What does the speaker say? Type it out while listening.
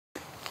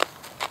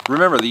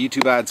Remember, the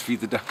YouTube ads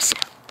feed the ducks.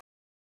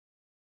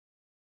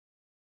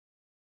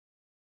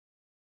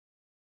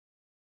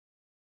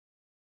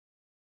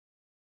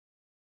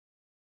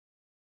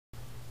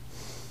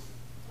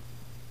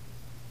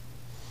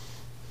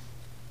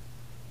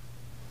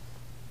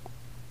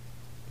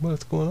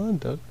 What's going on,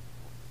 Doug?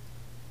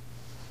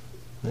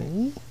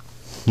 Hey?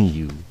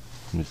 You,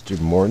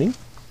 Mr. Morning?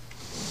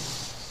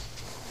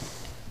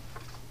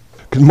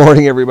 Good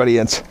morning, everybody.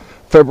 It's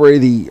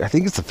February I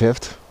think it's the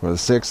 5th or the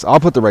 6th. I'll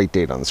put the right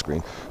date on the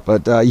screen.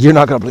 But you're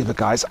not going to believe it,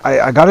 guys.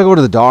 I got to go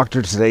to the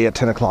doctor today at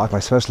 10 o'clock, my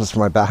specialist for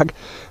my back.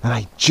 And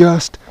I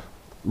just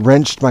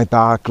wrenched my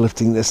back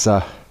lifting this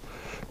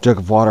jug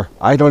of water.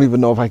 I don't even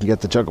know if I can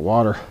get the jug of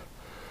water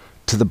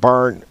to the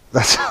barn.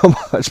 That's how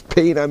much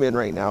pain I'm in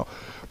right now.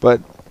 But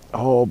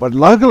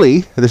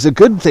luckily, there's a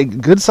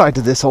good side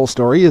to this whole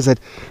story is that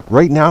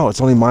right now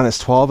it's only minus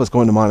 12. It's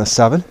going to minus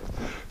 7.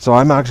 So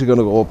I'm actually going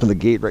to go open the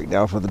gate right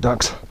now for the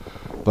ducks.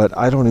 But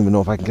I don't even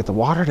know if I can get the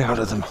water down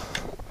to them.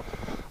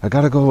 I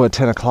got to go at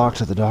 10 o'clock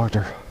to the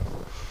doctor.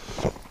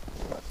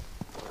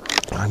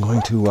 I'm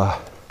going to... I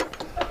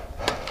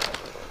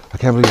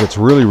can't believe it's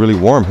really, really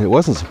warm. It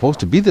wasn't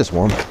supposed to be this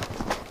warm.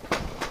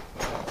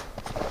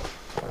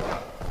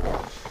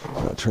 I'm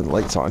going to turn the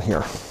lights on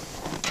here.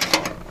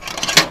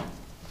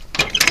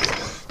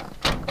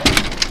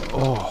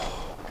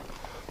 Oh,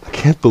 I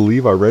can't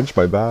believe I wrenched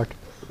my back.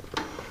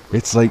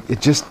 It's like,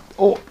 it just,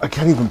 I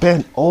can't even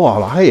bend. Oh,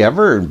 am I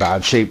ever in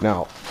bad shape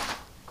now?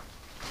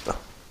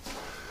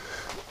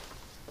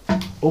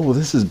 Oh,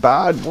 this is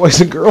bad,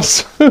 boys and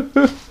girls. All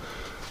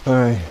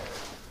right.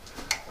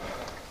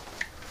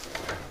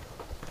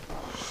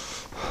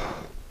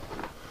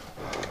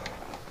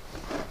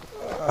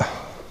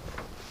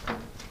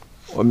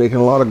 I'm making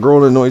a lot of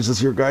groaning noises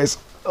here, guys.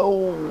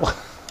 Oh.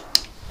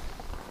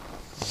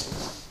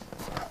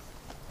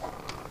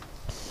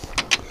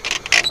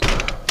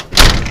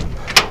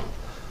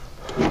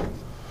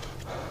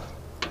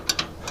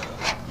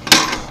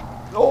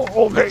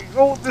 Okay.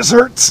 Oh, this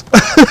hurts.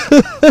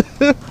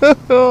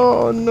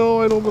 Oh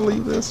no, I don't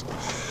believe this.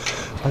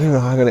 I don't know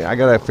how I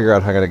gotta figure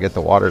out how I'm gonna get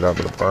the water down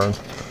to the barn.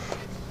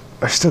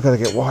 I still gotta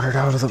get water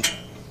down to them.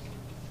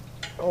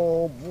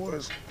 Oh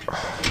boys.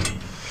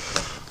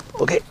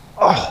 Okay.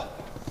 Oh.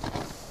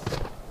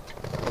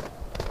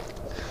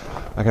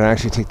 I can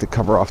actually take the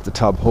cover off the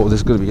tub. Oh,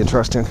 this is gonna be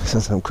interesting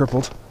since I'm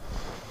crippled.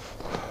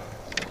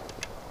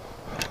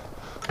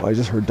 Oh, I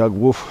just heard Doug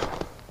woof.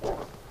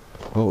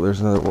 Oh, there's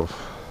another woof.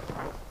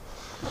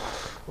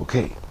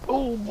 Okay.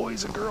 Oh,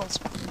 boys and girls.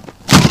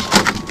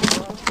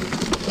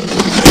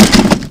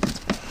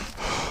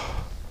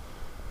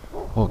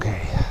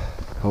 Okay.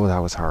 Oh, that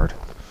was hard.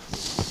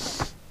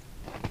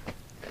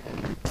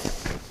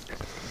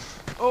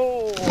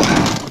 Oh.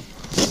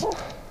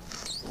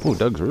 Oh,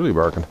 Doug's really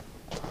barking.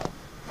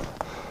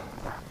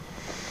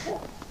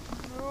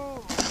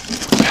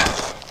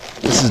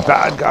 This is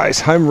bad,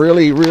 guys. I'm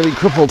really, really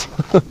crippled.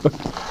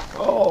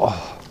 Oh.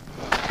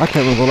 I can't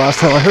remember the last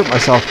time I hurt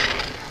myself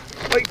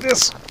like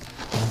this.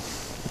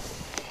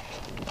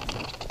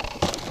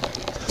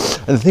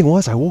 And the thing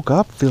was, I woke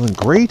up feeling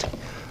great.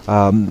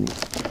 I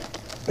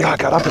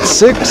got up at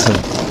 6 and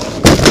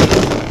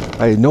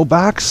I had no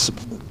back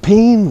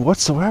pain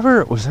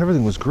whatsoever.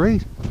 Everything was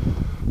great.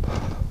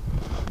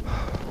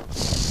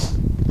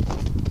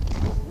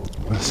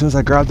 But as soon as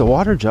I grabbed the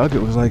water jug,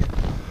 it was like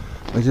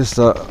I just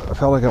I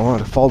felt like I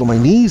wanted to fall to my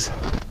knees.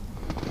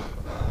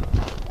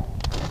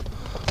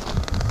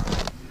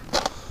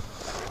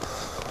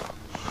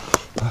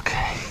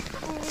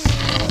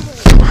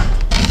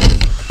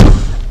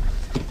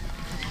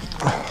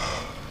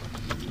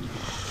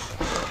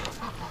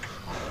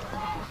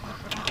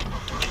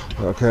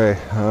 Okay,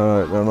 I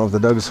don't know if the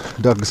I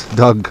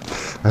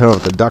don't know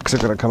if the ducks are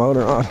going to come out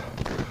or not.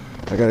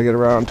 I got to get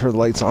around, turn the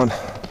lights on.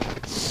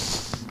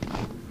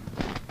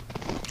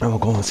 And we'll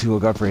go and see what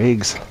we got for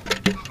eggs.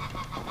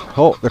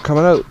 Oh, they're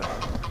coming out.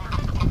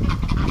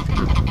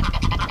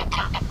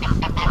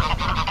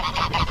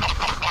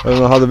 I don't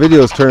know how the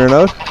video's turning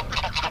out.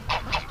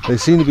 They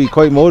seem to be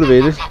quite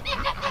motivated.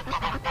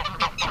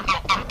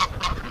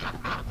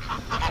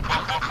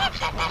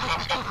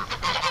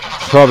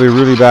 It's probably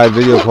really bad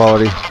video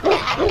quality.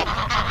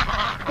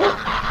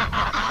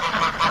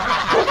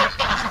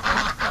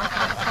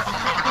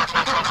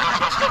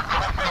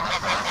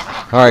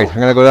 Alright, I'm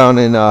gonna go down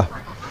and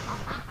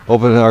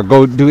open or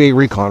go do a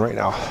recon right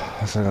now.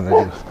 That's what I'm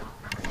gonna do.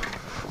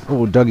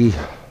 Oh,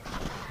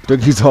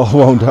 Dougie's all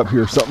wound up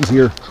here. Something's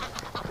here.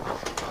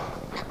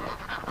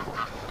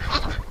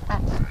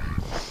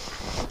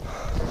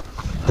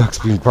 Doug's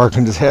been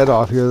barking his head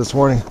off here this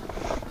morning.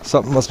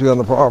 Something must be on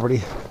the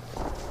property.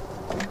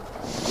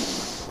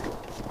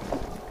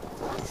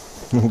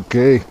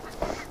 Okay,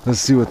 let's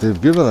see what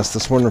they've given us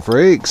this morning for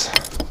eggs.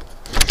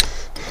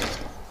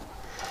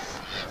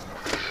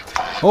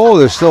 Oh,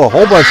 there's still a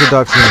whole bunch of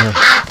ducks in here.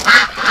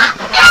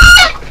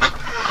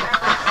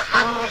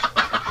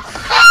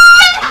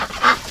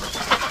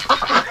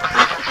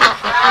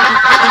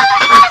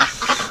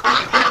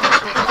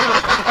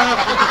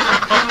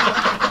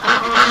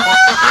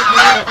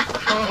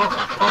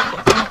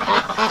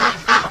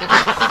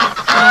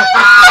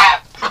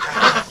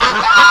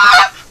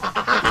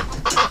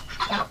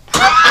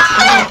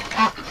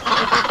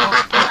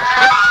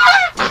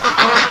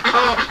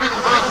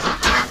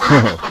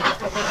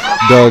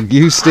 Doug,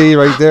 you stay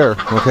right there,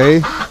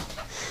 okay?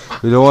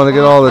 We don't want to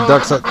get all the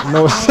ducks up.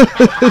 No,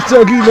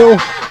 Dougie, no.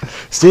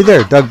 Stay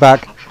there. Doug,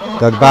 back.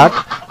 Doug, back.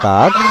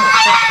 Back.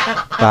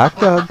 Back,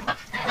 Doug.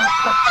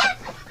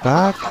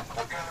 Back.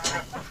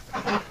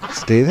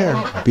 Stay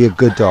there. Be a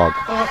good dog.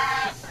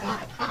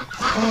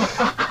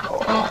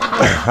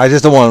 I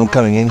just don't want him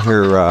coming in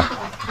here.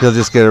 He'll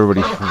just get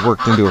everybody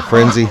worked into a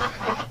frenzy.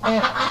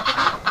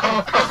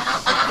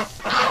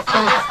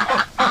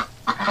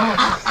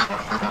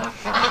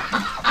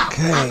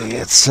 Okay,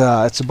 it's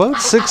about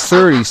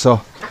 6:30, so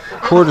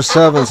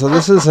 6:45. So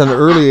this is an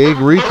early egg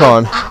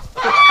recon.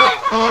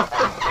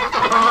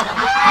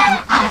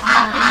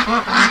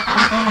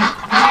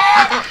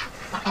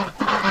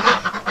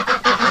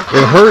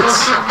 It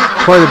hurts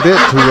quite a bit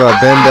to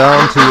bend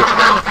down to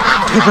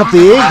pick up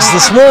the eggs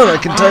this morning, I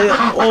can tell you.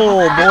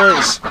 Oh,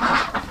 boys.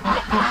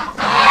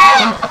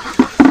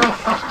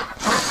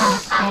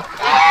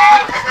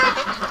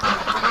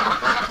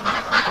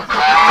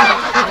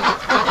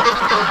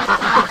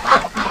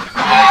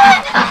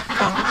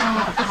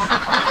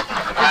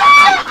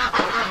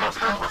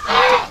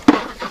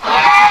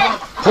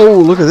 Oh,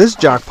 look at this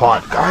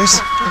jackpot, guys.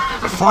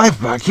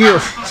 5 back here.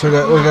 So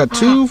we got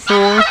 2,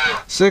 4,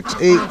 6,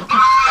 8,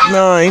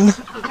 9.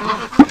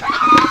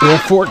 We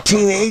have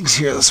 14 eggs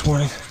here this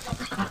morning.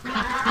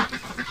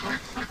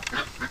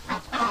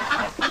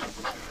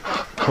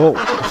 Oh,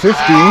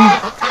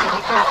 15.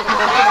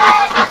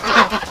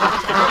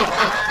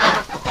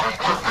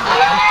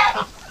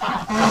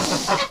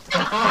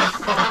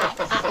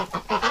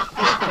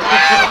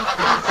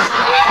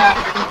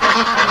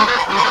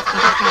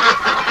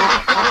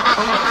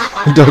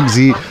 Doug's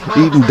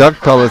eating duck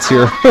pellets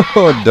here.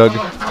 Oh, Doug.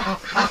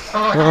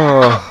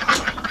 Oh.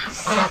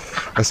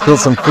 I spilled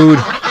some food.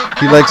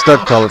 He likes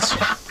duck pellets.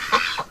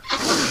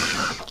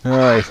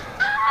 Alright.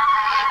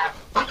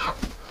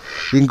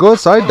 You can go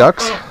outside,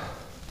 ducks.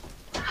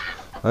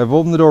 I've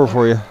opened the door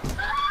for you.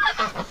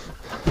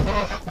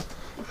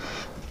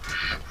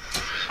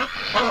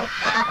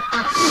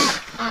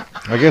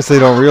 I guess they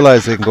don't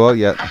realize they can go out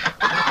yet.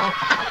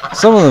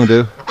 Some of them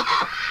do.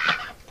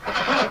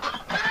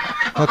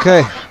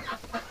 Okay.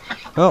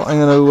 Well, I'm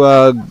going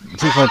to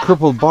take my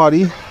crippled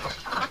body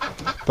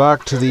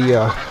back to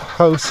the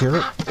house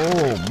here.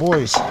 Oh,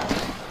 boys.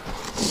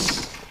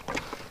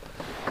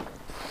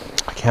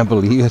 I can't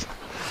believe it.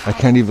 I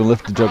can't even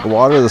lift a jug of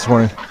water this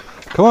morning.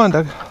 Come on,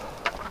 Doug.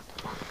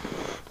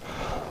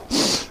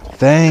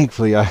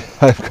 Thankfully,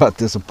 I've got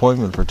this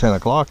appointment for 10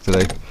 o'clock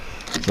today.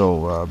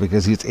 So,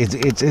 because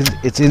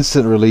it's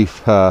instant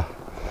relief.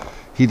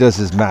 He does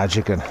his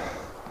magic, and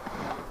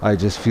I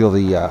just feel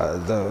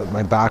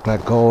my back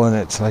let go, and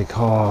it's like,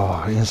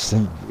 oh,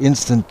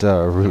 instant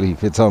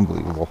relief. It's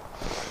unbelievable.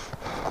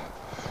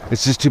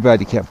 It's just too bad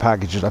you can't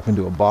package it up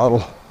into a bottle,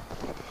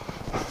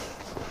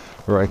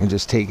 where I can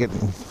just take it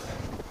and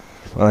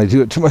when I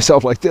do it to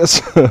myself like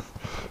this.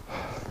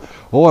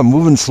 Oh, I'm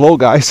moving slow,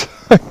 guys.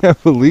 I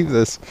can't believe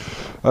this.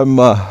 I'm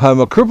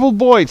a crippled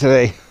boy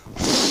today.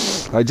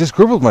 I just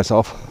crippled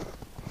myself.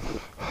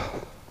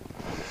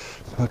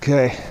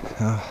 Okay.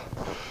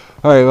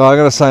 All right, well, I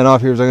gotta sign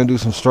off here because I'm gonna do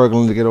some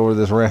struggling to get over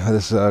this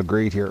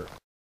grate here.